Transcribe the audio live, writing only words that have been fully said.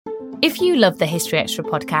If you love the History Extra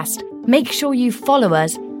podcast, make sure you follow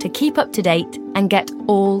us to keep up to date and get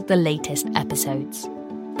all the latest episodes.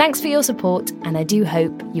 Thanks for your support, and I do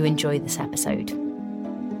hope you enjoy this episode.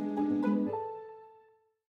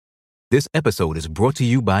 This episode is brought to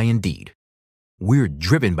you by Indeed. We're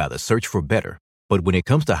driven by the search for better, but when it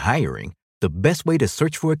comes to hiring, the best way to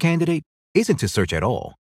search for a candidate isn't to search at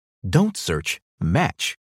all. Don't search,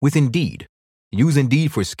 match with Indeed. Use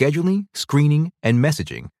Indeed for scheduling, screening, and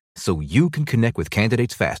messaging so you can connect with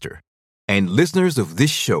candidates faster. And listeners of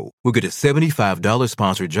this show will get a $75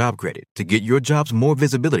 sponsored job credit to get your jobs more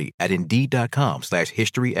visibility at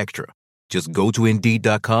Indeed.com/historyextra. Just go to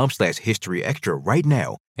Indeed.com/historyextra right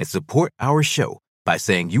now and support our show by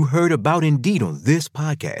saying you heard about Indeed on this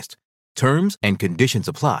podcast. Terms and conditions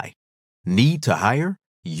apply. Need to hire?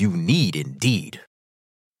 You need Indeed.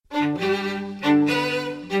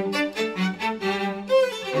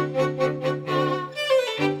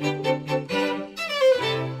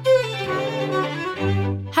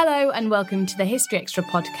 Hello and welcome to the History Extra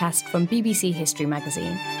podcast from BBC History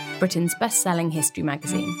Magazine, Britain's best-selling history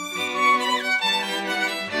magazine.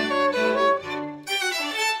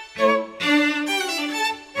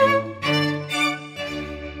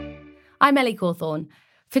 I'm Ellie Cawthorne.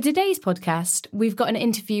 For today's podcast, we've got an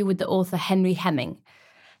interview with the author Henry Hemming.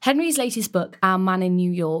 Henry's latest book, Our Man in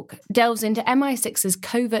New York, delves into MI6's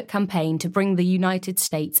covert campaign to bring the United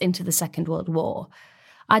States into the Second World War.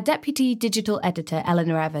 Our deputy digital editor,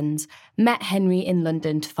 Eleanor Evans, met Henry in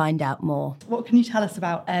London to find out more. What can you tell us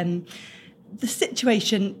about the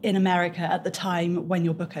situation in America at the time when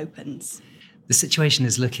your book opens? The situation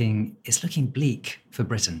is looking bleak for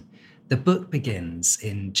Britain. The book begins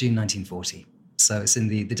in June 1940, so it's in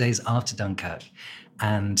the days after Dunkirk,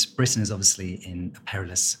 and Britain is obviously in a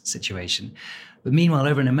perilous situation. But meanwhile,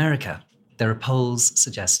 over in America, there are polls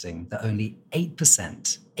suggesting that only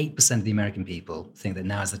 8% of the American people think that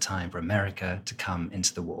now is the time for America to come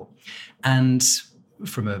into the war. And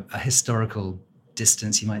from a historical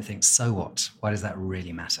distance, you might think, so what? Why does that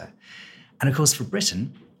really matter? And of course, for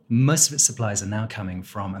Britain, most of its supplies are now coming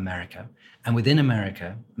from America. And within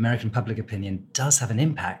America, American public opinion does have an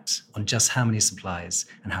impact on just how many supplies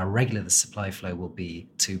and how regular the supply flow will be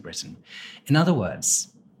to Britain. In other words,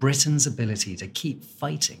 Britain's ability to keep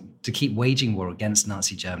fighting, to keep waging war against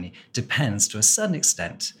Nazi Germany, depends to a certain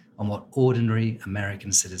extent on what ordinary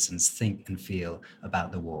American citizens think and feel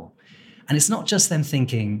about the war. And it's not just them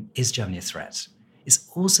thinking, is Germany a threat? It's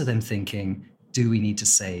also them thinking, do we need to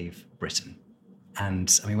save Britain?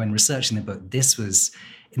 And I mean, when researching the book, this was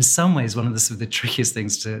in some ways one of the trickiest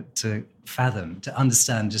things to fathom, to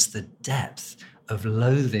understand just the depth of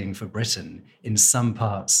loathing for Britain in some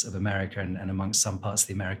parts of America and amongst some parts of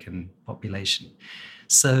the American population.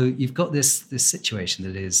 So you've got this situation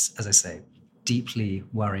that is, as I say, deeply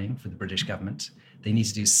worrying for the British government. They need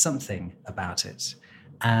to do something about it.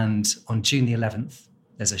 And on June the 11th,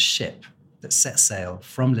 there's a ship that sets sail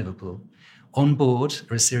from Liverpool. On board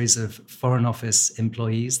are a series of Foreign Office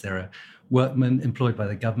employees. There are workmen employed by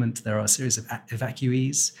the government. There are a series of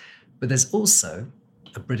evacuees. But there's also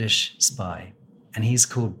a British spy. And he's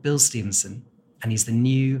called Bill Stevenson, and he's the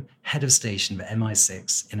new head of station for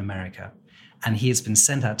MI6 in America. And he has been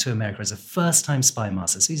sent out to America as a first-time spy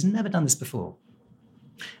master, so he's never done this before.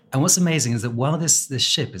 And what's amazing is that while this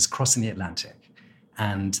ship is crossing the Atlantic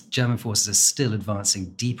and German forces are still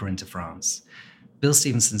advancing deeper into France, Bill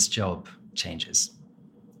Stevenson's job changes.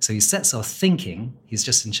 So he sets off thinking he's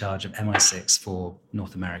just in charge of MI6 for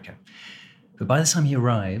North America. But by the time he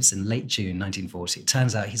arrives in late June 1940, it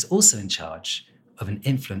turns out he's also in charge of an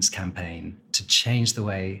influence campaign to change the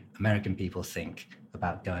way American people think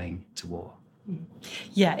about going to war.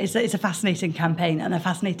 Yeah, it's a fascinating campaign and a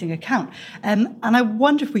fascinating account. And I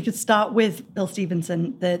wonder if we could start with Bill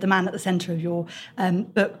Stevenson, the man at the centre of your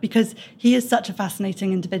book, because he is such a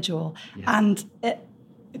fascinating individual. Yeah. And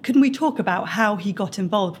can we talk about how he got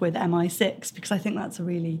involved with MI6? Because I think that's a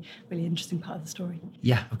really, really interesting part of the story.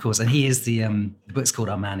 Yeah, of course. And he is the book's called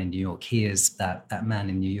Our Man in New York. He is that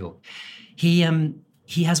man in New York. He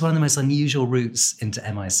has one of the most unusual routes into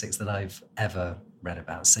MI6 that I've ever read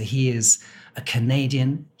about. So he is a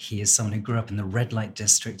Canadian. He is someone who grew up in the red light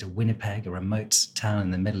district of Winnipeg, a remote town in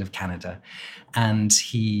the middle of Canada. And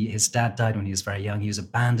his dad died when he was very young. He was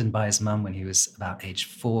abandoned by his mum when he was about age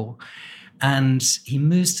 4. And he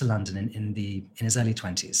moves to London in his early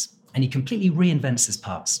 20s. And he completely reinvents his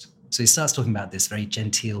past. So he starts talking about this very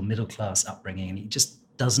genteel middle-class upbringing, and he just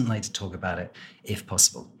doesn't like to talk about it if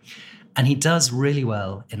possible. And he does really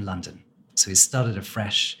well in London. So he started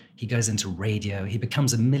afresh. He goes into radio. He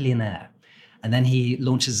becomes a millionaire. And then he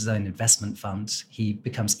launches his own investment fund. He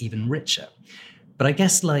becomes even richer. But I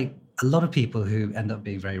guess like a lot of people who end up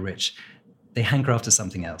being very rich, they hanker after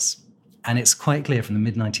something else. And it's quite clear from the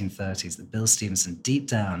mid-1930s that Bill Stevenson, deep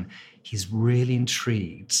down, he's really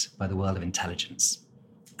intrigued by the world of intelligence.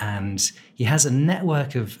 And he has a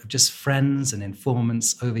network of just friends and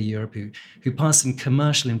informants over Europe who pass him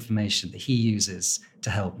commercial information that he uses to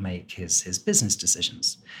help make his business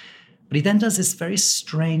decisions. But he then does this very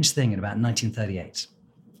strange thing in about 1938.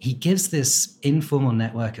 He gives this informal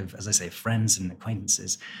network of, as I say, friends and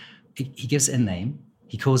acquaintances, he gives it a name.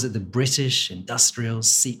 He calls it the British Industrial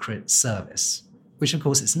Secret Service, which of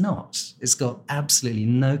course it's not. It's got absolutely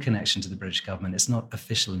no connection to the British government. It's not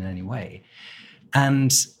official in any way.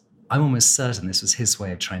 And I'm almost certain this was his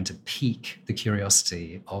way of trying to pique the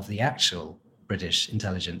curiosity of the actual British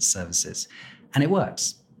intelligence services. And it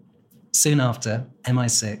works. Soon after,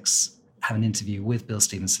 MI6 have an interview with Bill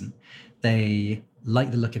Stevenson. They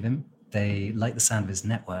like the look of him. They like the sound of his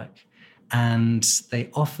network. And they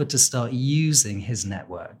offer to start using his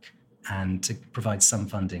network and to provide some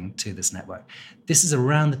funding to this network. This is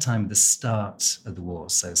around the time of the start of the war,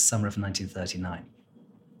 so summer of 1939.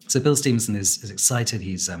 So Bill Stevenson is excited.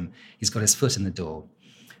 He's got his foot in the door.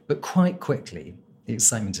 But quite quickly, the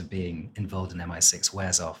excitement of being involved in MI6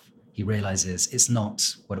 wears off. He realizes it's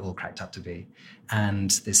not what it all cracked up to be.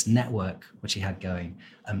 And this network, which he had going,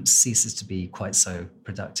 ceases to be quite so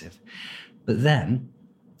productive. But then,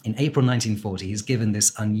 in April 1940, he's given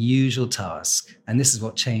this unusual task. And this is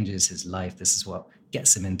what changes his life. This is what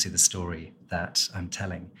gets him into the story that I'm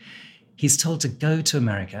telling. He's told to go to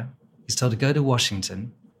America. He's told to go to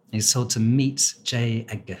Washington. He's told to meet J.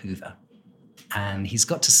 Edgar Hoover. And he's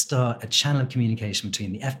got to start a channel of communication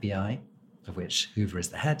between the FBI, of which Hoover is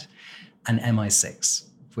the head, and MI6,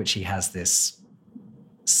 of which he has this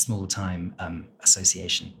small-time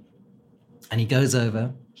association. And he goes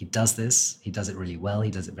over, he does this, he does it really well,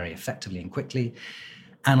 he does it very effectively and quickly.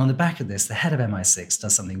 And on the back of this, the head of MI6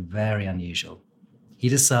 does something very unusual. He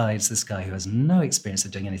decides this guy who has no experience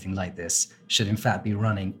of doing anything like this should in fact be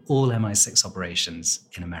running all MI6 operations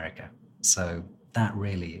in America. So that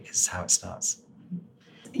really is how it starts.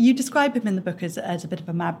 You describe him in the book as a bit of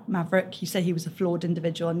a maverick. You say he was a flawed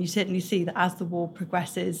individual, and you certainly see that as the war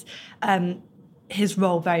progresses, his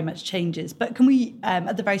role very much changes. But can we,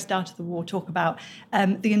 at the very start of the war, talk about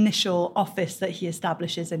the initial office that he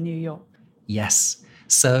establishes in New York? Yes.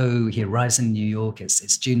 So he arrives in New York,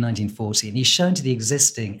 it's June 1940, and he's shown to the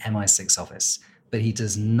existing MI6 office, but he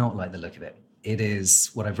does not like the look of it. It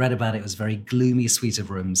is, what I've read about it, was a very gloomy suite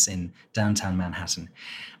of rooms in downtown Manhattan.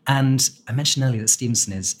 And I mentioned earlier that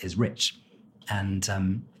Stevenson is rich. And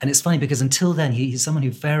it's funny because until then, he's someone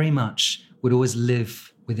who very much would always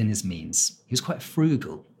live within his means. He was quite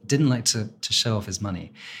frugal, didn't like to show off his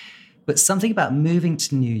money. But something about moving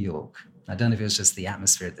to New York, I don't know if it was just the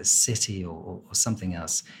atmosphere of the city or something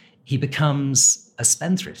else, he becomes a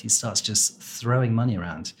spendthrift. He starts just throwing money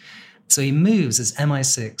around. So he moves as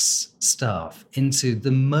MI6 staff into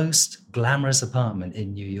the most glamorous apartment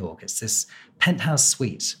in New York. It's this penthouse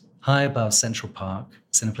suite high above Central Park.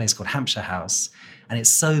 It's in a place called Hampshire House. And it's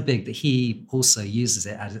so big that he also uses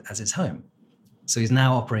it as his home. So he's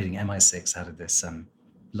now operating MI6 out of this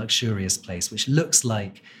luxurious place, which looks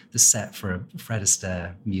like the set for a Fred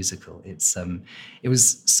Astaire musical. It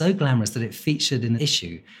was so glamorous that it featured an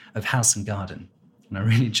issue of House and Garden. And I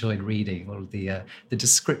really enjoyed reading all of the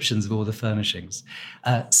descriptions of all the furnishings.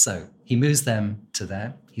 So he moves them to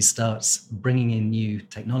there. He starts bringing in new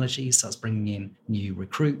technology. He starts bringing in new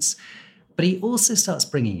recruits. But he also starts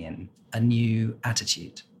bringing in a new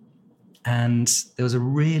attitude. And there was a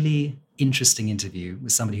really interesting interview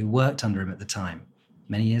with somebody who worked under him at the time.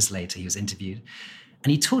 Many years later, he was interviewed.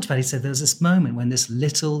 And he talked about, he said, there was this moment when this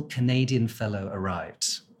little Canadian fellow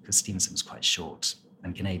arrived, because Stevenson was quite short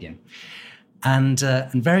and Canadian. And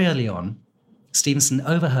very early on, Stevenson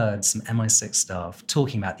overheard some MI6 staff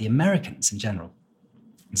talking about the Americans in general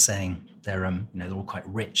and saying they're all quite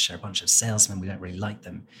rich, they're a bunch of salesmen, we don't really like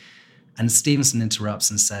them. And Stevenson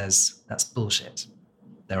interrupts and says, that's bullshit.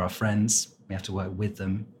 They're our friends, we have to work with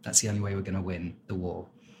them. That's the only way we're going to win the war.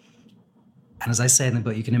 And as I say in the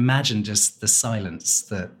book, you can imagine just the silence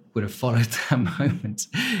that would have followed that moment.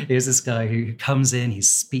 Here's this guy who comes in, he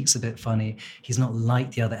speaks a bit funny, he's not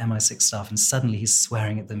like the other MI6 staff, and suddenly he's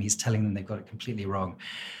swearing at them, he's telling them they've got it completely wrong.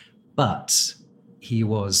 But he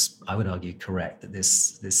was, I would argue, correct, that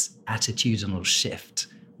this attitudinal shift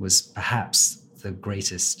was perhaps the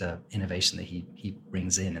greatest innovation that he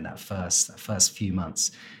brings in that first few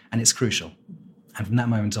months. And it's crucial. And from that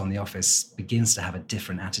moment on, the office begins to have a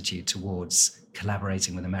different attitude towards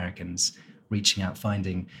collaborating with Americans, reaching out,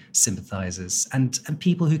 finding sympathizers, and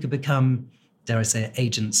people who could become, dare I say,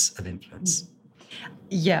 agents of influence.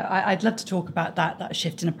 Yeah, I'd love to talk about that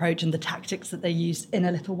shift in approach and the tactics that they used in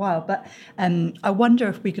a little while. But I wonder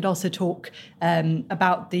if we could also talk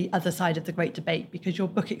about the other side of the Great Debate, because your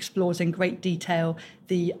book explores in great detail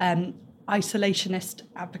the isolationist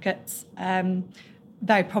advocates.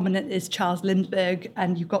 Very prominent is Charles Lindbergh,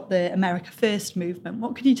 and you've got the America First movement.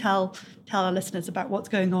 What can you tell our listeners about what's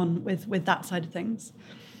going on with that side of things?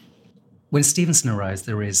 When Stevenson arrives,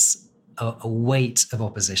 there is a weight of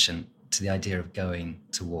opposition to the idea of going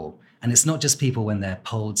to war. And it's not just people when they're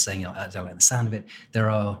polled saying, I don't like the sound of it. There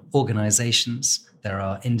are organizations, there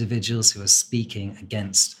are individuals who are speaking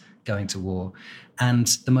against going to war. And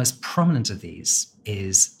the most prominent of these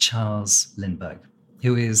is Charles Lindbergh,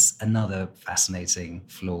 who is another fascinating,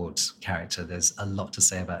 flawed character. There's a lot to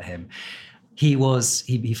say about him. He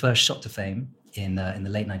first shot to fame in the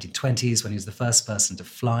late 1920s when he was the first person to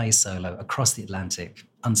fly solo across the Atlantic,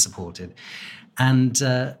 unsupported. And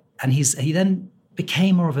he then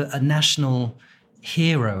became more of a national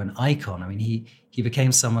hero, an icon. I mean, he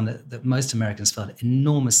became someone that most Americans felt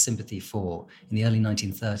enormous sympathy for in the early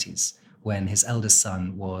 1930s when his eldest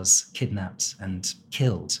son was kidnapped and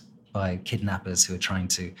killed by kidnappers who were trying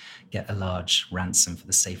to get a large ransom for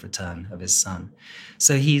the safe return of his son.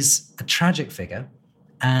 So he's a tragic figure,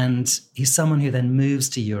 and he's someone who then moves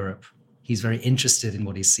to Europe. He's very interested in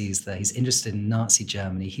what he sees there. He's interested in Nazi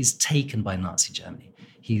Germany. He's taken by Nazi Germany.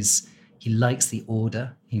 He likes the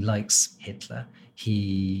order. He likes Hitler.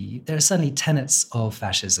 There are certainly tenets of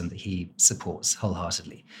fascism that he supports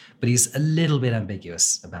wholeheartedly, but he's a little bit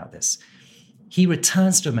ambiguous about this. He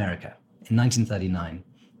returns to America in 1939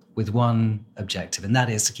 with one objective, and that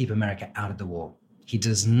is to keep America out of the war. He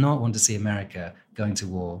does not want to see America going to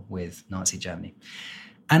war with Nazi Germany.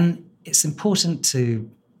 And it's important to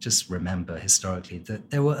just remember historically that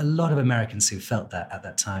there were a lot of Americans who felt that at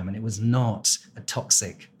that time, and it was not a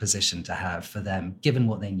toxic position to have for them, given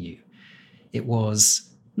what they knew. It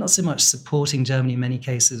was not so much supporting Germany in many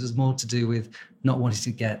cases, it was more to do with not wanting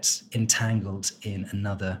to get entangled in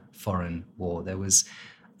another foreign war. There was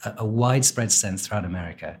a widespread sense throughout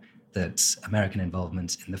America that American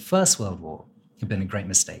involvement in the First World War had been a great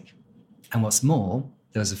mistake. And what's more,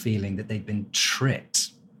 there was a feeling that they'd been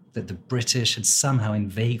tricked, that the British had somehow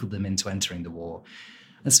inveigled them into entering the war.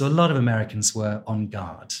 And so a lot of Americans were on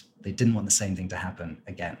guard. They didn't want the same thing to happen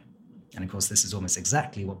again. And of course, this is almost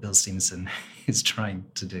exactly what Bill Stevenson is trying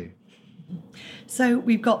to do. So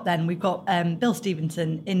we've got Bill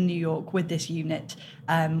Stevenson in New York with this unit,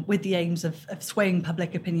 with the aims of swaying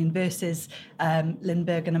public opinion versus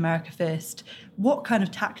Lindbergh and America First. What kind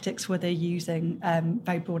of tactics were they using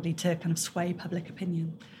very broadly to kind of sway public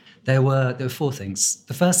opinion? There were four things.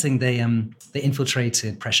 The first thing, they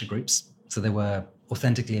infiltrated pressure groups. So there were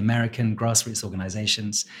authentically American grassroots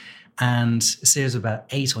organizations, and a series of about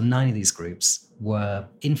 8 or 9 of these groups were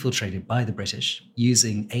infiltrated by the British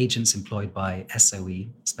using agents employed by SOE,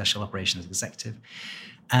 Special Operations Executive.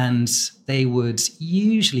 And they would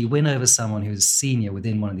usually win over someone who's senior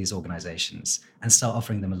within one of these organizations and start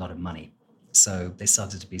offering them a lot of money. So they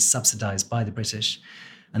started to be subsidized by the British.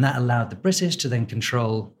 And that allowed the British to then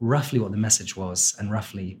control roughly what the message was and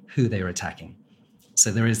roughly who they were attacking.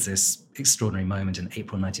 So there is this extraordinary moment in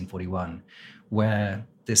April 1941 where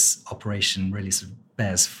this operation really sort of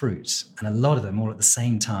bears fruit. And a lot of them all at the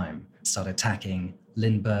same time start attacking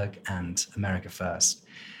Lindbergh and America First.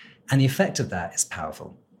 And the effect of that is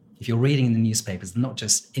powerful. If you're reading in the newspapers, not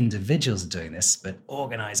just individuals are doing this, but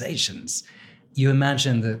organizations, you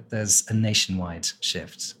imagine that there's a nationwide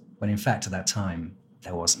shift, when in fact at that time,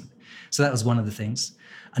 there wasn't. So that was one of the things.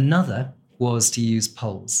 Another was to use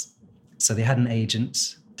polls. So they had an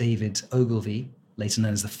agent, David Ogilvy, later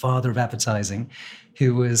known as the father of advertising,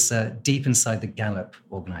 who was deep inside the Gallup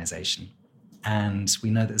organization. And we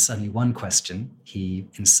know that there's only one question he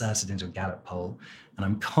inserted into a Gallup poll, and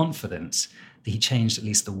I'm confident that he changed at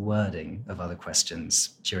least the wording of other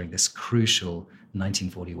questions during this crucial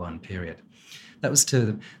 1941 period. That was two of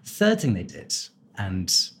them. The third thing they did, and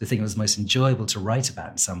the thing that was most enjoyable to write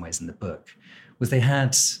about in some ways in the book, was they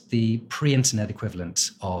had the pre-internet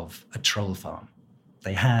equivalent of a troll farm.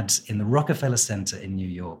 They had, in the Rockefeller Center in New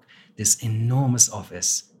York, this enormous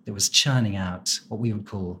office that was churning out what we would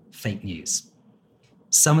call fake news.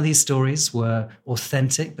 Some of these stories were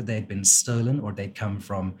authentic, but they had been stolen or they'd come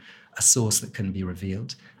from a source that couldn't be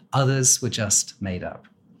revealed. Others were just made up.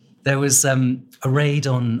 There was a raid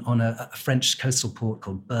on a French coastal port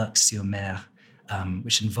called Berck-sur-Mer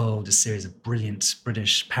which involved a series of brilliant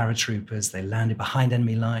British paratroopers. They landed behind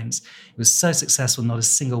enemy lines. It was so successful, not a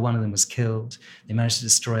single one of them was killed. They managed to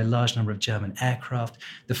destroy a large number of German aircraft.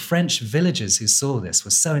 The French villagers who saw this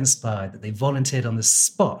were so inspired that they volunteered on the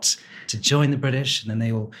spot to join the British, and then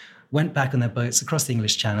they all went back on their boats across the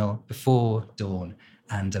English Channel before dawn.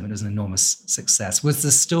 And it was an enormous success. Was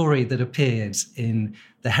the story that appeared in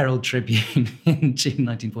the Herald Tribune in June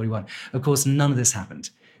 1941. Of course, none of this happened.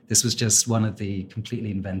 This was just one of the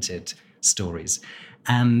completely invented stories.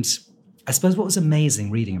 And I suppose what was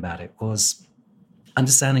amazing reading about it was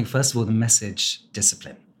understanding, first of all, the message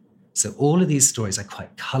discipline. So all of these stories are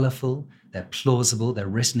quite colourful, they're plausible, they're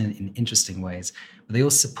written in interesting ways, but they all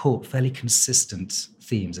support fairly consistent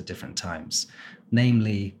themes at different times.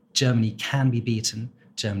 Namely, Germany can be beaten,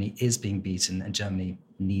 Germany is being beaten, and Germany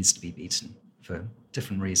needs to be beaten for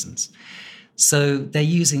different reasons. So they're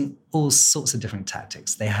using all sorts of different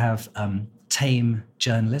tactics. They have tame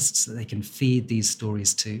journalists that they can feed these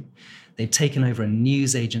stories to. They've taken over a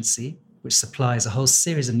news agency, which supplies a whole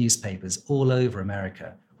series of newspapers all over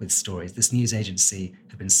America with stories. This news agency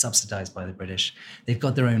have been subsidized by the British. They've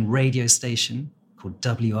got their own radio station called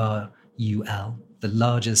WRUL, the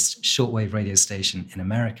largest shortwave radio station in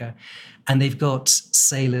America. And they've got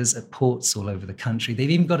sailors at ports all over the country.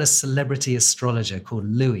 They've even got a celebrity astrologer called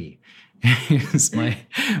Louis, who's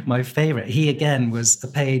my favorite. He, again, was a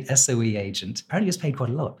paid SOE agent. Apparently he was paid quite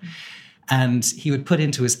a lot. And he would put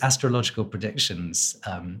into his astrological predictions,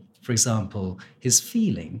 for example, his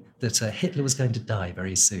feeling that Hitler was going to die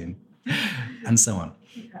very soon, and so on.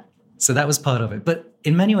 Yeah. So that was part of it. But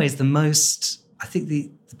in many ways, I think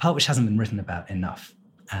the part which hasn't been written about enough,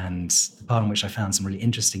 and the part in which I found some really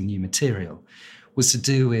interesting new material, was to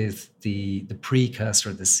do with the precursor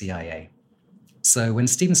of the CIA. So when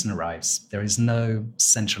Stevenson arrives, there is no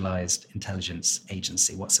centralized intelligence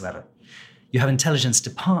agency whatsoever. You have intelligence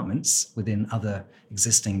departments within other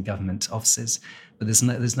existing government offices, but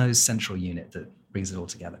there's no central unit that brings it all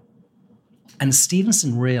together. And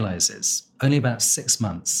Stevenson realizes, only about 6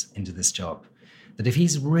 months into this job, that if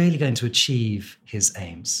he's really going to achieve his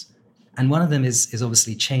aims, and one of them is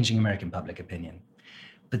obviously changing American public opinion,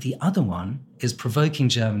 but the other one is provoking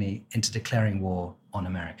Germany into declaring war on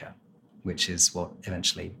America, which is what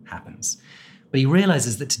eventually happens. But he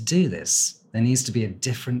realizes that to do this, there needs to be a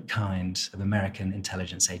different kind of American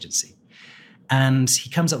intelligence agency. And he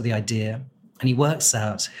comes up with the idea, and he works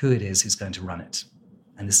out who it is who's going to run it.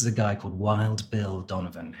 And this is a guy called Wild Bill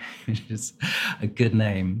Donovan, which is a good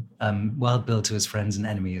name. Wild Bill to his friends and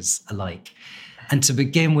enemies alike. And to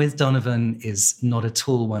begin with, Donovan is not at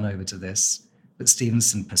all won over to this, but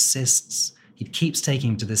Stevenson persists. He keeps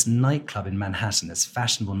taking him to this nightclub in Manhattan, this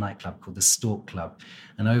fashionable nightclub called the Stork Club.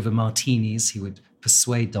 And over martinis, he would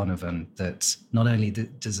persuade Donovan that not only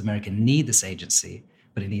does America need this agency,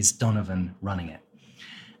 but it needs Donovan running it.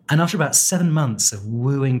 And after about 7 months of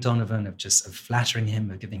wooing Donovan, of flattering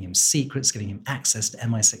him, of giving him secrets, giving him access to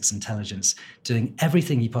MI6 intelligence, doing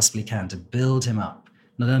everything he possibly can to build him up,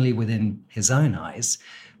 not only within his own eyes,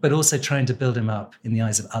 but also trying to build him up in the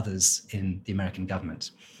eyes of others in the American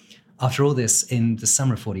government. After all this, in the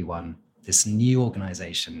summer of 41, this new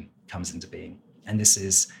organization comes into being. And this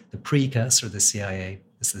is the precursor of the CIA.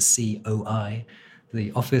 This is the COI,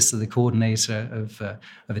 the Office of the Coordinator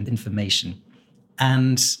of Information.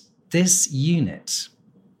 And this unit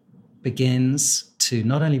begins to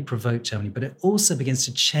not only provoke Germany, but it also begins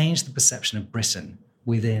to change the perception of Britain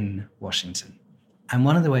within Washington. And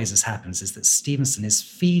one of the ways this happens is that Stevenson is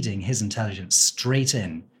feeding his intelligence straight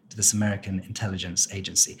in to this American intelligence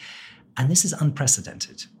agency. And this is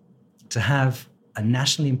unprecedented, to have a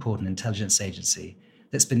nationally important intelligence agency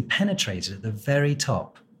that's been penetrated at the very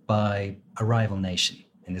top by a rival nation,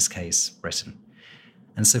 in this case, Britain.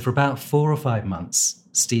 And so for about 4 or 5 months,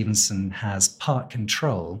 Stevenson has part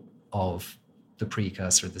control of the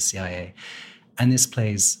precursor of the CIA. And this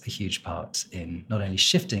plays a huge part in not only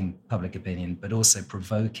shifting public opinion, but also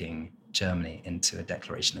provoking Germany into a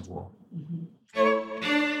declaration of war. Mm-hmm.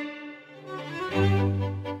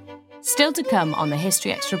 Still to come on the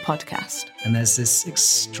History Extra podcast. And there's this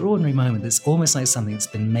extraordinary moment that's almost like something that's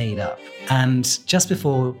been made up. And just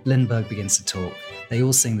before Lindbergh begins to talk, they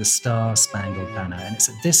all sing the Star-Spangled Banner. And it's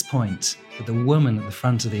at this point that the woman at the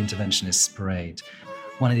front of the interventionists' parade,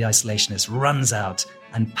 one of the isolationists, runs out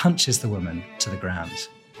and punches the woman to the ground.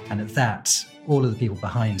 And at that, all of the people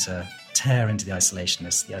behind her tear into the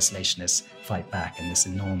isolationists. The isolationists fight back in this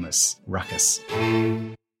enormous ruckus.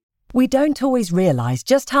 We don't always realise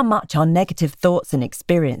just how much our negative thoughts and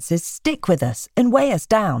experiences stick with us and weigh us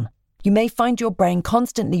down. You may find your brain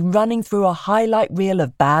constantly running through a highlight reel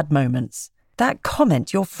of bad moments. That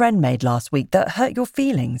comment your friend made last week that hurt your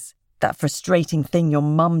feelings. That frustrating thing your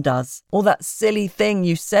mum does. Or that silly thing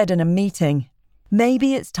you said in a meeting.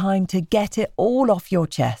 Maybe it's time to get it all off your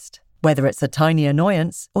chest. Whether it's a tiny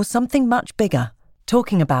annoyance or something much bigger.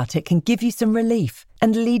 Talking about it can give you some relief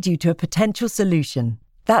and lead you to a potential solution.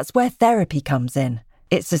 That's where therapy comes in.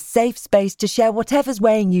 It's a safe space to share whatever's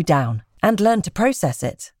weighing you down and learn to process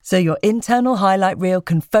it, so your internal highlight reel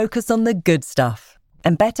can focus on the good stuff.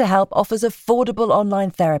 And BetterHelp offers affordable online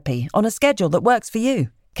therapy on a schedule that works for you.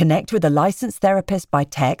 Connect with a licensed therapist by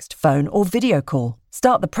text, phone, or video call.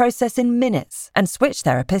 Start the process in minutes and switch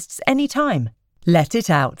therapists anytime. Let it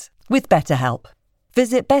out with BetterHelp.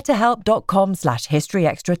 Visit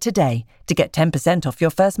betterhelp.com/historyextra today to get 10% off your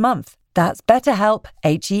first month. That's BetterHelp,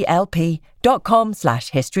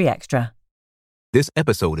 HELP.com/historyextra. This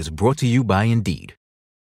episode is brought to you by Indeed.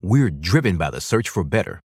 We're driven by the search for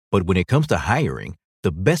better, but when it comes to hiring,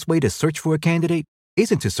 the best way to search for a candidate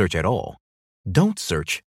isn't to search at all. Don't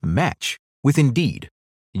search, match with Indeed.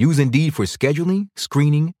 Use Indeed for scheduling,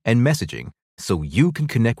 screening, and messaging so you can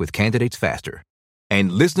connect with candidates faster.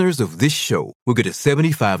 And listeners of this show will get a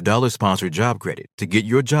 $75 sponsored job credit to get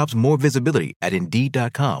your jobs more visibility at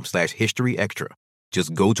Indeed.com/historyextra.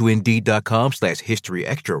 Just go to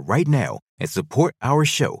Indeed.com/historyextra right now and support our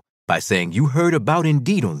show by saying you heard about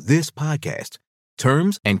Indeed on this podcast.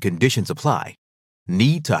 Terms and conditions apply.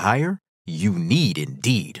 Need to hire? You need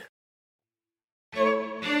Indeed.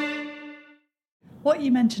 What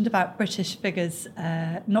you mentioned about British figures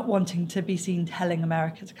not wanting to be seen telling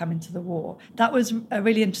America to come into the war, that was a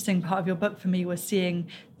really interesting part of your book for me, was seeing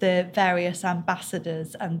the various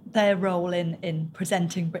ambassadors and their role in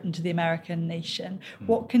presenting Britain to the American nation.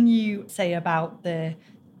 What can you say about the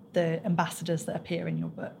ambassadors that appear in your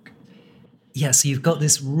book? Yeah, so you've got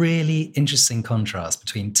this really interesting contrast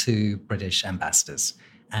between two British ambassadors.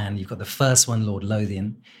 And you've got the first one, Lord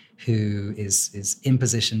Lothian, who is in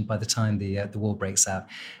position by the time the war breaks out.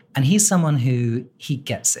 And he's someone who, he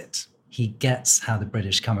gets it. He gets how the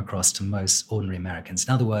British come across to most ordinary Americans.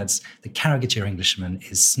 In other words, the caricature Englishman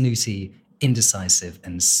is snooty, indecisive,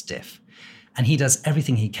 and stiff. And he does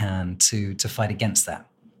everything he can to fight against that.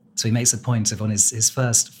 So he makes a point of, on his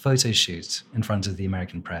first photo shoot in front of the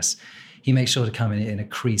American press, he makes sure to come in a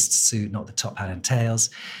creased suit, not the top hat and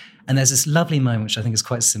tails. And there's this lovely moment, which I think is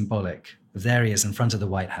quite symbolic. There he is in front of the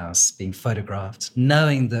White House being photographed,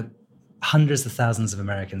 knowing that hundreds of thousands of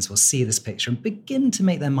Americans will see this picture and begin to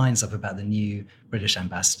make their minds up about the new British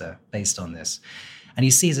ambassador based on this. And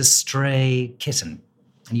he sees a stray kitten,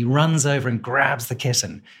 and he runs over and grabs the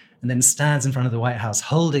kitten and then stands in front of the White House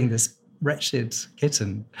holding this wretched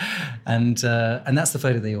kitten. And that's the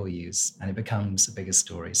photo they all use, and it becomes a bigger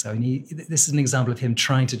story. So this is an example of him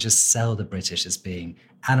trying to just sell the British as being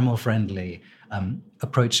animal-friendly,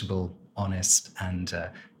 approachable, honest, and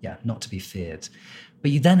not to be feared.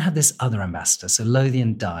 But you then have this other ambassador. So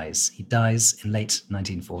Lothian dies. He dies in late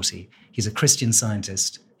 1940. He's a Christian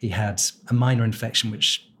Scientist. He had a minor infection,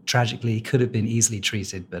 which tragically could have been easily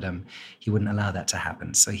treated, but he wouldn't allow that to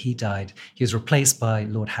happen. So he died. He was replaced by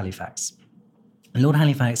Lord Halifax. And Lord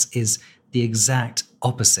Halifax is the exact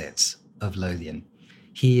opposite of Lothian.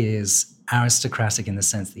 He is aristocratic in the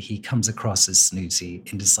sense that he comes across as snooty,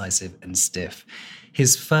 indecisive, and stiff.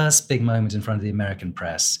 His first big moment in front of the American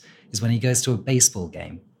press is when he goes to a baseball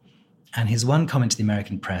game. And his one comment to the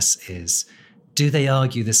American press is, "Do they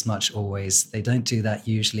argue this much always? They don't do that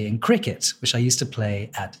usually in cricket, which I used to play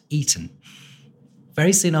at Eton."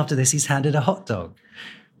 Very soon after this, he's handed a hot dog.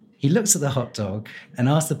 He looks at the hot dog and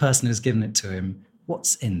asks the person who's given it to him,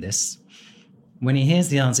 "What's in this?" When he hears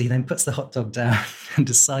the answer, he then puts the hot dog down and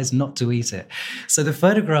decides not to eat it. So the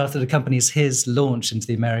photograph that accompanies his launch into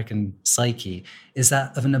the American psyche is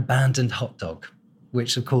that of an abandoned hot dog,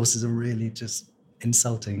 which of course is a really just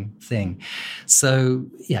insulting thing. So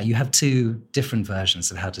yeah, you have two different versions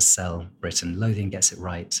of how to sell Britain. Lothian gets it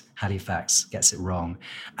right, Halifax gets it wrong.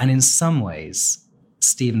 And in some ways,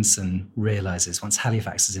 Stevenson realizes once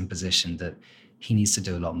Halifax is in position that he needs to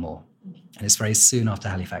do a lot more. And it's very soon after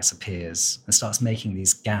Halifax appears and starts making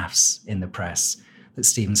these gaffes in the press that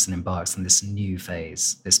Stevenson embarks on this new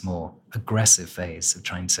phase, this more aggressive phase of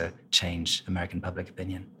trying to change American public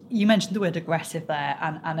opinion. You mentioned the word aggressive there,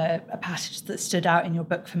 and a passage that stood out in your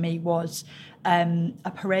book for me was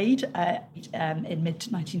a parade in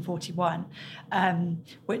mid-1941,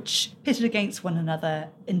 which pitted against one another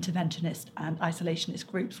interventionist and isolationist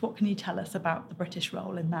groups. What can you tell us about the British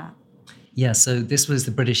role in that? Yeah, so this was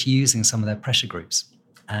the British using some of their pressure groups.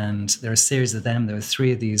 And there are a series of them. There were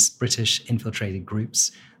 3 of these British infiltrated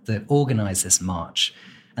groups that organised this march.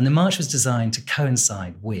 And the march was designed to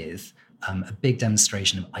coincide with a big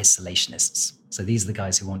demonstration of isolationists. So these are the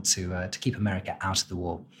guys who want to keep America out of the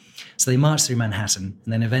war. So they march through Manhattan,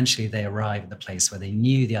 and then eventually they arrive at the place where they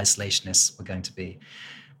knew the isolationists were going to be.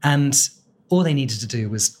 And all they needed to do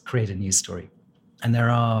was create a news story. And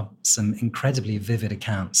there are some incredibly vivid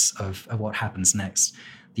accounts of what happens next.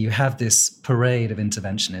 You have this parade of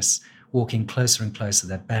interventionists walking closer and closer.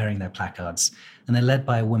 They're bearing their placards, and they're led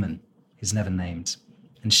by a woman who's never named.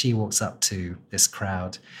 And she walks up to this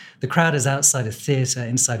crowd. The crowd is outside a theatre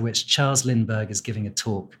inside which Charles Lindbergh is giving a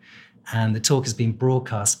talk. And the talk is being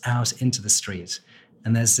broadcast out into the street.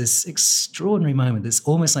 And there's this extraordinary moment that's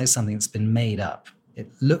almost like something that's been made up.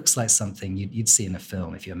 It looks like something you'd see in a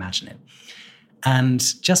film if you imagine it.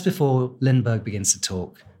 And just before Lindbergh begins to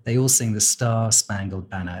talk, they all sing the Star-Spangled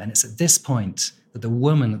Banner. And it's at this point that the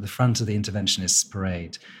woman at the front of the interventionists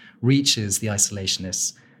parade reaches the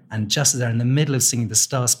isolationists. And just as they're in the middle of singing the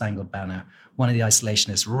Star-Spangled Banner, one of the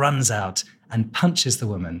isolationists runs out and punches the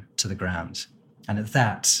woman to the ground. And at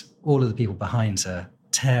that, all of the people behind her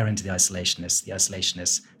tear into the isolationists. The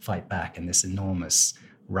isolationists fight back, and this enormous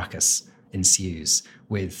ruckus ensues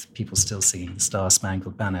with people still singing the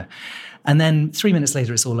Star-Spangled Banner. And then 3 minutes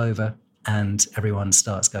later, it's all over and everyone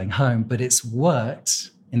starts going home. But it's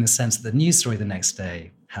worked in the sense that the news story the next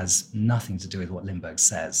day has nothing to do with what Lindbergh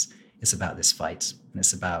says. It's about this fight, and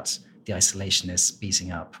it's about the isolationists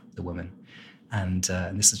beating up the woman. And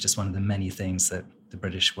this is just one of the many things that the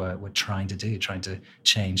British were trying to do, trying to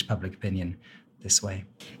change public opinion this way.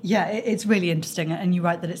 Yeah, it's really interesting. And you're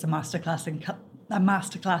right that it's a masterclass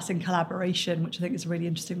in collaboration, which I think is a really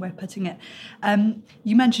interesting way of putting it.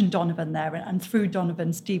 You mentioned Donovan there, and through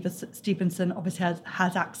Donovan, Stevenson obviously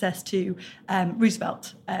has access to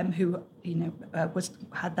Roosevelt, who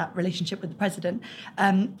had that relationship with the president.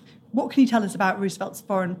 What can you tell us about Roosevelt's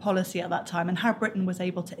foreign policy at that time and how Britain was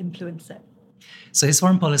able to influence it? So his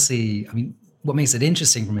foreign policy, what makes it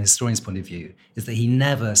interesting from a historian's point of view is that he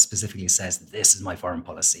never specifically says, this is my foreign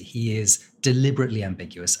policy. He is deliberately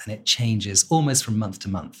ambiguous, and it changes almost from month to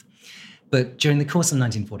month. But during the course of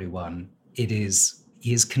 1941,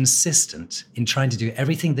 he is consistent in trying to do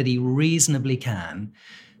everything that he reasonably can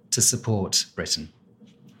to support Britain.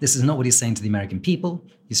 This is not what he's saying to the American people.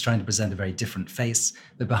 He's trying to present a very different face.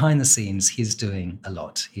 But behind the scenes, he's doing a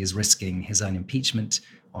lot. He is risking his own impeachment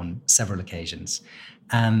on several occasions.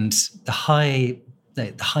 And the high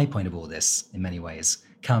point of all this, in many ways,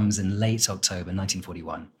 comes in late October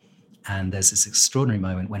 1941. And there's this extraordinary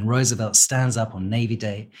moment when Roosevelt stands up on Navy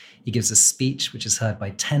Day. He gives a speech which is heard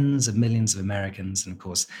by tens of millions of Americans and, of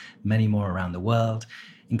course, many more around the world,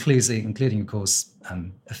 including of course,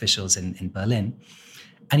 officials in Berlin.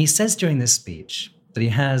 And he says during this speech that he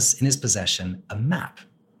has in his possession a map.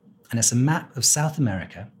 And it's a map of South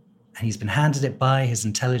America. And he's been handed it by his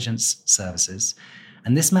intelligence services.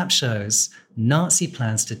 And this map shows Nazi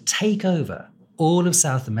plans to take over all of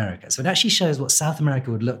South America. So it actually shows what South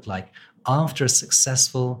America would look like after a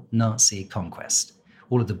successful Nazi conquest.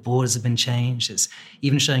 All of the borders have been changed. It's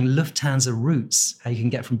even showing Lufthansa routes, how you can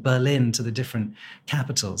get from Berlin to the different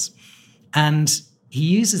capitals. And he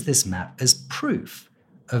uses this map as proof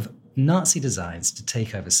of Nazi designs to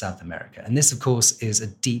take over South America. And this, of course, is a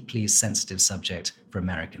deeply sensitive subject for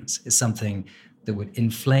Americans. It's something that would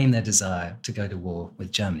inflame their desire to go to war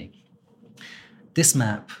with Germany. This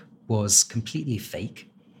map was completely fake.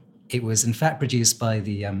 It was, in fact, produced by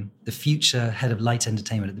the future head of light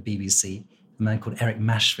entertainment at the BBC, a man called Eric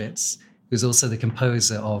Maschwitz, who's also the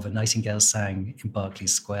composer of A Nightingale Sang in Berkeley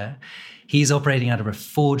Square. He's operating out of a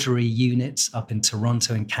forgery unit up in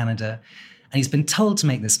Toronto in Canada. And he's been told to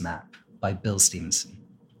make this map by Bill Stevenson.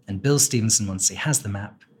 And Bill Stevenson, once he has the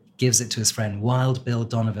map, gives it to his friend Wild Bill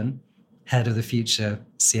Donovan, head of the future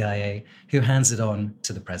CIA, who hands it on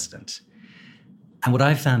to the president. And what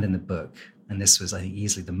I found in the book, and this was, I think,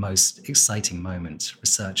 easily the most exciting moment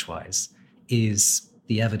research-wise, is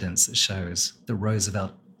the evidence that shows that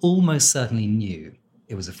Roosevelt almost certainly knew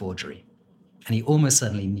it was a forgery. And he almost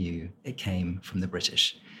certainly knew it came from the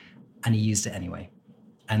British. And he used it anyway.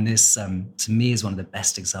 And this, to me, is one of the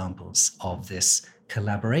best examples of this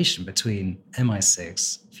collaboration between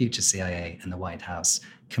MI6, future CIA, and the White House,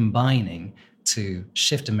 combining to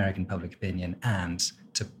shift American public opinion and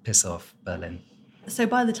to piss off Berlin. So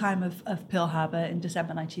by the time of Pearl Harbor in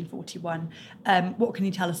December 1941, what can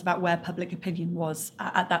you tell us about where public opinion was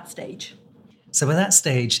at that stage? So by that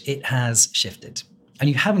stage, it has shifted. And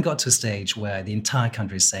you haven't got to a stage where the entire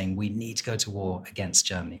country is saying we need to go to war against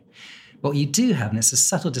Germany. What you do have, and it's a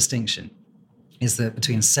subtle distinction, is that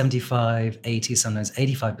between 75, 80, sometimes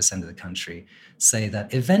 85% of the country say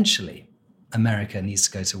that eventually America needs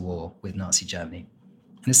to go to war with Nazi Germany.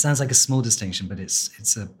 And it sounds like a small distinction, but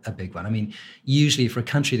it's a big one. I mean, usually for a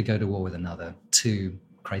country to go to war with another, two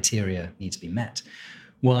criteria need to be met.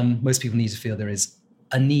 One, most people need to feel there is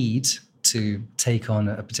a need to take on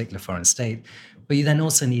a particular foreign state, but you then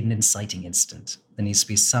also need an inciting incident. There needs to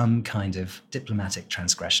be some kind of diplomatic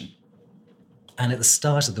transgression. And at the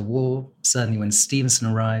start of the war, certainly when Stevenson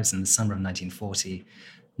arrives in the summer of 1940,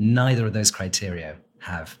 neither of those criteria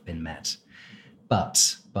have been met.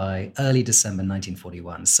 But by early December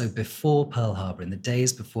 1941, so before Pearl Harbor, in the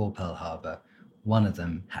days before Pearl Harbor, one of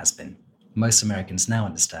them has been. Most Americans now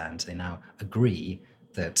understand, they now agree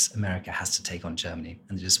that America has to take on Germany,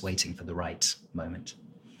 and they're just waiting for the right moment.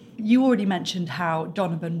 You already mentioned how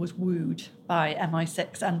Donovan was wooed by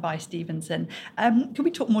MI6 and by Stevenson. Can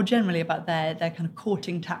we talk more generally about their kind of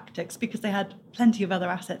courting tactics? Because they had plenty of other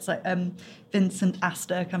assets, like Vincent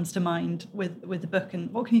Astor comes to mind with the book.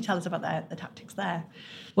 And what can you tell us about the tactics there?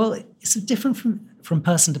 Well, it's different from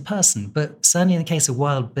person to person, but certainly in the case of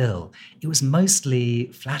Wild Bill, it was mostly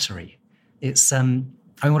flattery. It's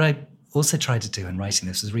what I also tried to do in writing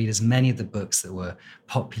this was read as many of the books that were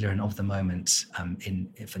popular and of the moment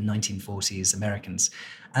for 1940s Americans.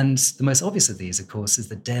 And the most obvious of these, of course, is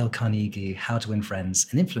the Dale Carnegie How to Win Friends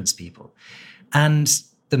and Influence People. And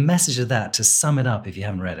the message of that, to sum it up if you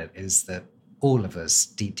haven't read it, is that all of us,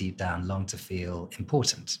 deep, deep down, long to feel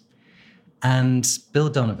important. And Bill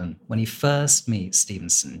Donovan, when he first meets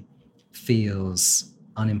Stevenson, feels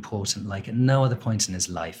unimportant like at no other point in his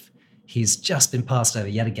life. He's just been passed over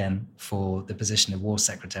yet again for the position of war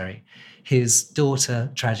secretary. His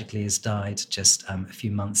daughter, tragically, has died just a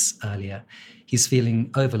few months earlier. He's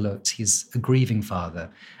feeling overlooked. He's a grieving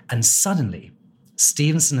father. And suddenly,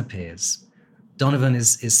 Stevenson appears. Donovan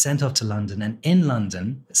is sent off to London. And in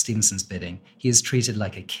London, at Stevenson's bidding, he is treated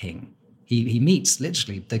like a king. He meets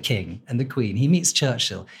literally the king and the queen. He meets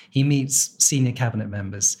Churchill. He meets senior cabinet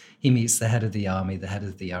members. He meets the head of the army, the head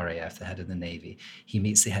of the RAF, the head of the Navy. He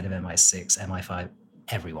meets the head of MI6, MI5,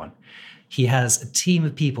 everyone. He has a team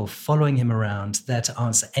of people following him around, there to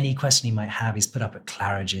answer any question he might have. He's put up at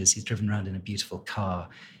Claridge's. He's driven around in a beautiful car.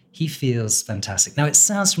 He feels fantastic. Now, it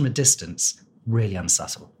sounds from a distance really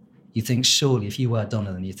unsubtle. You think, surely, if you were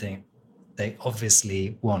Donovan, you think, they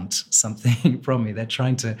obviously want something from me. They're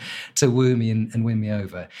trying to woo me and win me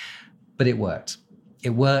over. But it worked.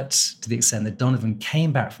 It worked to the extent that Donovan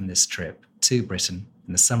came back from this trip to Britain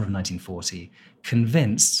in the summer of 1940,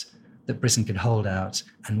 convinced that Britain could hold out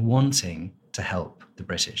and wanting to help the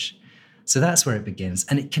British. So that's where it begins.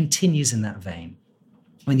 And it continues in that vein.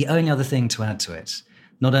 I mean, the only other thing to add to it,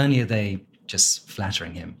 not only are they just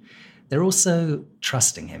flattering him, they're also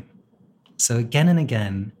trusting him. So again and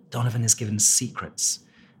again, Donovan is given secrets.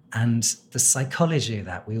 And the psychology of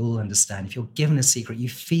that, we all understand. If you're given a secret, you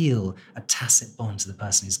feel a tacit bond to the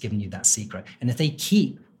person who's given you that secret. And if they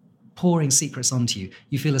keep pouring secrets onto you,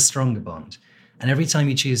 you feel a stronger bond. And every time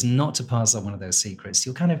you choose not to pass on one of those secrets,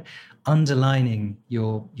 you're kind of underlining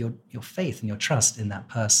your faith and your trust in that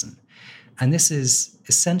person. And this is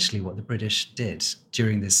essentially what the British did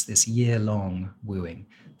during this year-long wooing.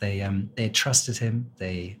 They trusted him,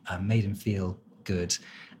 they made him feel good,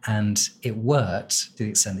 and it worked to the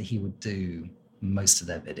extent that he would do most of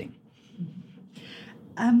their bidding.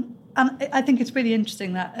 And I think it's really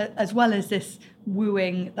interesting that as well as this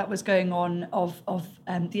wooing that was going on of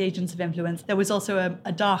the agents of influence, there was also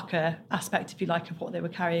a darker aspect, if you like, of what they were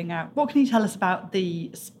carrying out. What can you tell us about the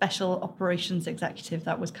Special Operations Executive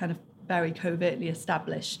that was kind of very covertly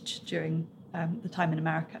established during the time in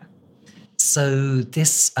America? So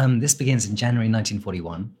this begins in January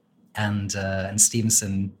 1941. And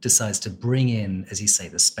Stevenson decides to bring in, as you say,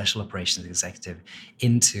 the Special Operations Executive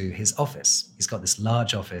into his office. He's got this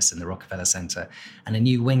large office in the Rockefeller Center, and a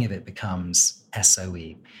new wing of it becomes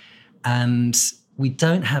SOE. And we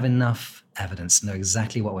don't have enough evidence to know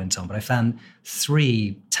exactly what went on, but I found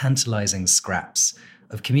 3 tantalizing scraps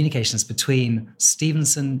of communications between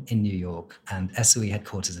Stevenson in New York and SOE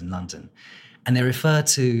headquarters in London. And they refer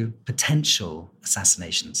to potential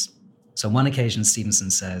assassinations. So on one occasion,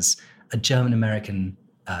 Stevenson says a German-American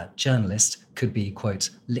journalist could be,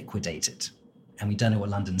 quote, liquidated. And we don't know what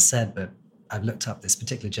London said, but I've looked up this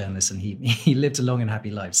particular journalist and he lived a long and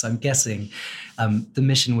happy life. So I'm guessing the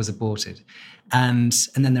mission was aborted. And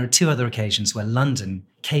then there are 2 other occasions where London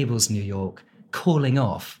cables New York calling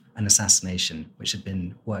off an assassination, which had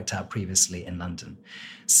been worked out previously in London.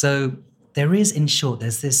 So there is, in short,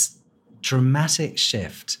 there's this dramatic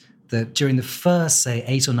shift that during the first, say,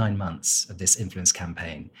 8 or 9 months of this influence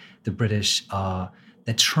campaign, the British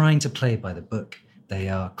they're trying to play by the book. They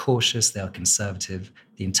are cautious, they are conservative.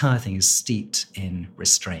 The entire thing is steeped in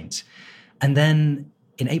restraint. And then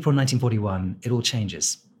in April 1941, it all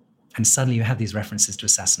changes. And suddenly you have these references to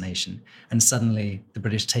assassination. And suddenly the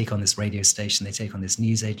British take on this radio station, they take on this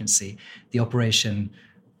news agency. The operation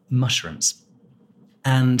mushrooms.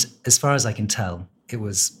 And as far as I can tell, it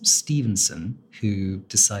was Stevenson who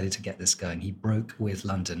decided to get this going. He broke with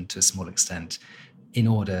London to a small extent in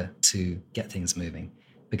order to get things moving,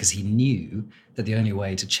 because he knew that the only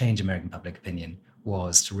way to change American public opinion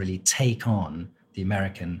was to really take on the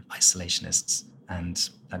American isolationists. And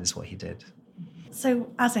that is what he did.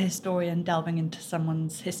 So as a historian delving into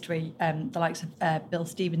someone's history, the likes of Bill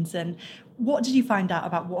Stevenson, what did you find out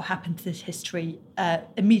about what happened to this history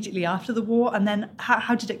immediately after the war? And then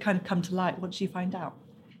how did it kind of come to light? What did you find out?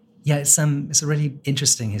 Yeah, it's a really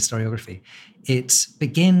interesting historiography. It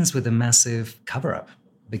begins with a massive cover-up.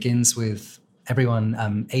 It begins with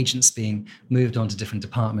everyone, agents being moved on to different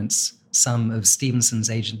departments, some of Stevenson's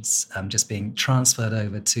agents just being transferred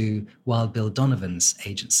over to Wild Bill Donovan's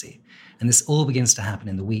agency. And this all begins to happen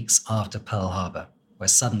in the weeks after Pearl Harbor, where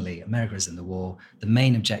suddenly America is in the war, the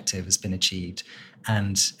main objective has been achieved,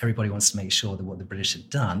 and everybody wants to make sure that what the British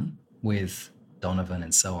had done with Donovan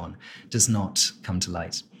and so on does not come to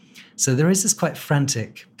light. So there is this quite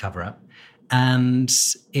frantic cover-up, and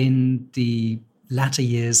in the latter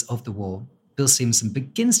years of the war, Bill Stevenson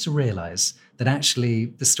begins to realize that actually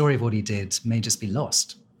the story of what he did may just be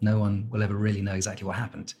lost. No one will ever really know exactly what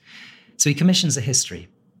happened. So he commissions a history.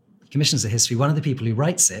 One of the people who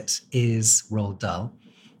writes it is Roald Dahl,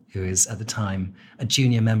 who is at the time a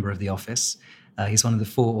junior member of the office. He's one of the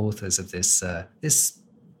four authors of this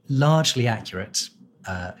largely accurate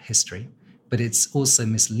history, but it's also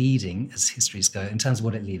misleading as histories go in terms of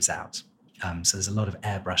what it leaves out. So there's a lot of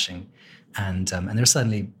airbrushing, and there are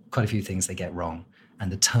certainly quite a few things they get wrong,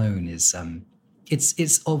 and the tone is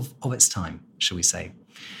it's of its time, shall we say?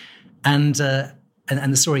 And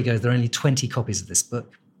the story goes there are only 20 copies of this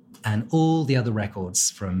book. And all the other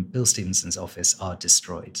records from Bill Stevenson's office are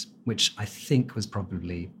destroyed, which I think was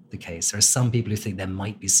probably the case. There are some people who think there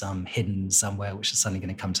might be some hidden somewhere which is suddenly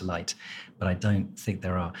going to come to light, but I don't think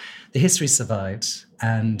there are. The history survived,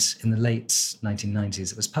 and in the late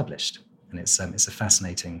 1990s it was published, and it's a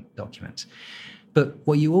fascinating document. But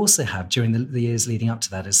what you also have during the years leading up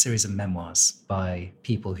to that is a series of memoirs by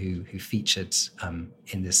people who featured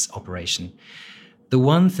in this operation. The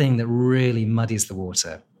one thing that really muddies the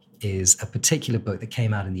water is a particular book that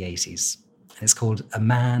came out in the 80s. And it's called A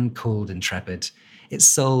Man Called Intrepid. It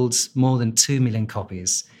sold more than 2 million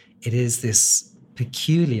copies. It is this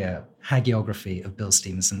peculiar hagiography of Bill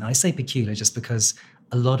Stevenson. I say peculiar just because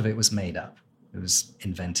a lot of it was made up. It was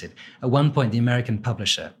invented. At one point, the American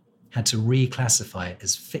publisher had to reclassify it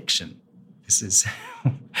as fiction. This is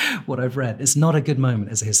what I've read. It's not a good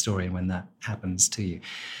moment as a historian when that happens to you.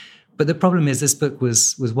 But the problem is this book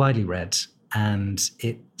was widely read, and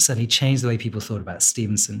it certainly changed the way people thought about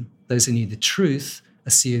Stevenson. Those who knew the truth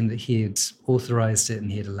assumed that he had authorized it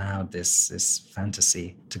and he had allowed this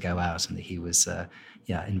fantasy to go out, and that he was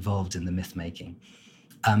involved in the myth-making.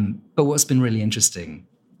 But what's been really interesting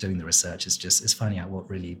doing the research is finding out what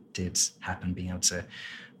really did happen, being able to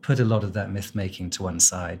put a lot of that myth-making to one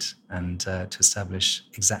side and to establish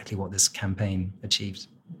exactly what this campaign achieved.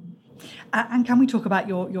 And can we talk about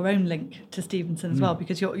your own link to Stevenson as well?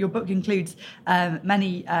 Because your book includes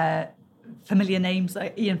many familiar names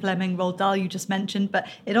like Ian Fleming, Roald Dahl you just mentioned, but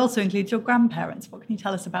it also includes your grandparents. What can you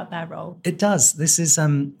tell us about their role? It does. This is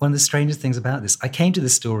one of the strangest things about this. I came to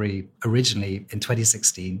this story originally in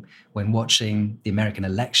 2016 when watching the American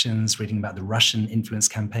elections, reading about the Russian influence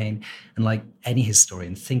campaign, and like any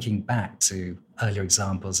historian, thinking back to earlier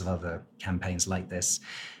examples of other campaigns like this.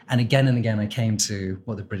 And again, I came to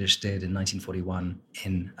what the British did in 1941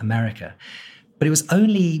 in America. But it was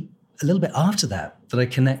only a little bit after that I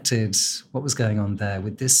connected what was going on there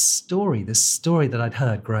with this story that I'd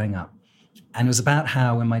heard growing up. And it was about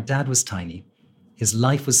how when my dad was tiny, his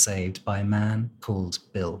life was saved by a man called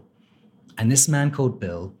Bill. And this man called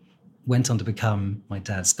Bill went on to become my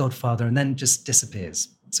dad's godfather and then just disappears.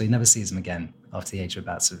 So he never sees him again after the age of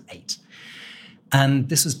about sort of 8. And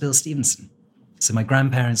this was Bill Stevenson. So my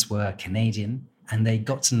grandparents were Canadian, and they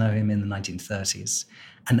got to know him in the 1930s.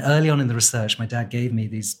 And early on in the research, my dad gave me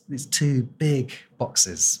these 2 big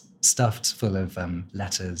boxes stuffed full of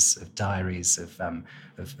letters, of diaries, of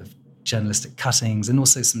journalistic cuttings, and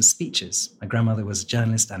also some speeches. My grandmother was a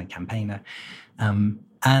journalist and a campaigner.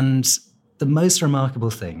 And the most remarkable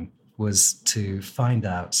thing was to find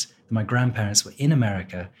out that my grandparents were in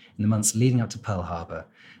America in the months leading up to Pearl Harbor,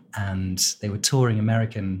 and they were touring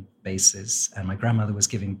American bases, and my grandmother was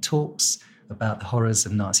giving talks about the horrors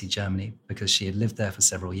of Nazi Germany because she had lived there for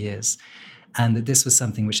several years. and that this was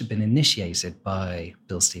something which had been initiated by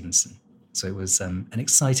Bill Stevenson. So it was an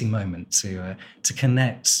exciting moment to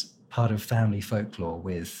connect part of family folklore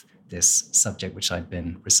with this subject which I'd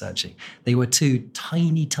been researching. They were two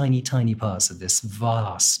tiny, tiny, tiny parts of this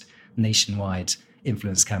vast nationwide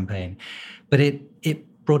influence campaign, but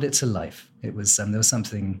it brought it to life. It was there was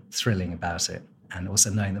something thrilling about it, and also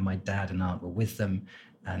knowing that my dad and aunt were with them,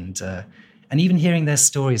 and even hearing their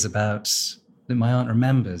stories about that my aunt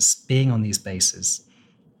remembers being on these bases.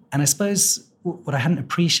 And I suppose what I hadn't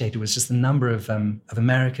appreciated was just the number of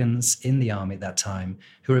Americans in the army at that time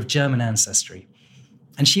who were of German ancestry.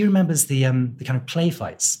 And she remembers the kind of play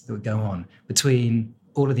fights that would go on between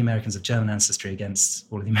all of the Americans of German ancestry against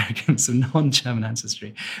all of the Americans of non-German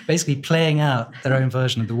ancestry, basically playing out their own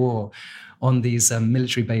version of the war on these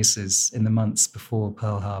military bases in the months before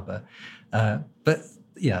Pearl Harbor. But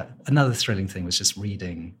yeah, another thrilling thing was just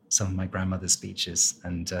reading some of my grandmother's speeches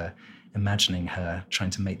and imagining her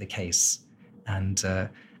trying to make the case. And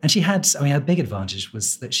she had, her big advantage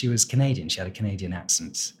was that she was Canadian. She had a Canadian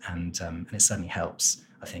accent, and it certainly helps.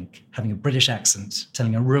 I think having a British accent,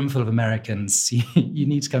 telling a room full of Americans you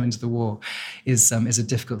need to come into the war is a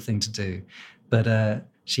difficult thing to do. But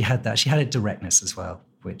she had that. She had a directness as well,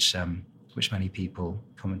 which many people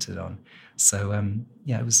commented on. So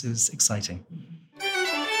it was exciting.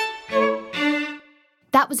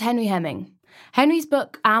 That was Henry Hemming. Henry's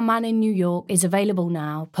book, Our Man in New York, is available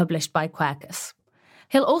now, published by Quercus.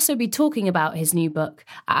 He'll also be talking about his new book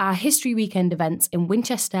at our History Weekend events in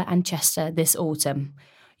Winchester and Chester this autumn.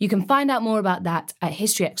 You can find out more about that at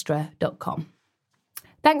historyextra.com.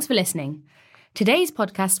 Thanks for listening. Today's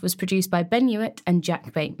podcast was produced by Ben Hewitt and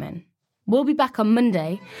Jack Bateman. We'll be back on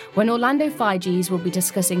Monday when Orlando Figes will be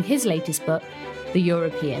discussing his latest book, The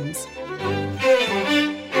Europeans.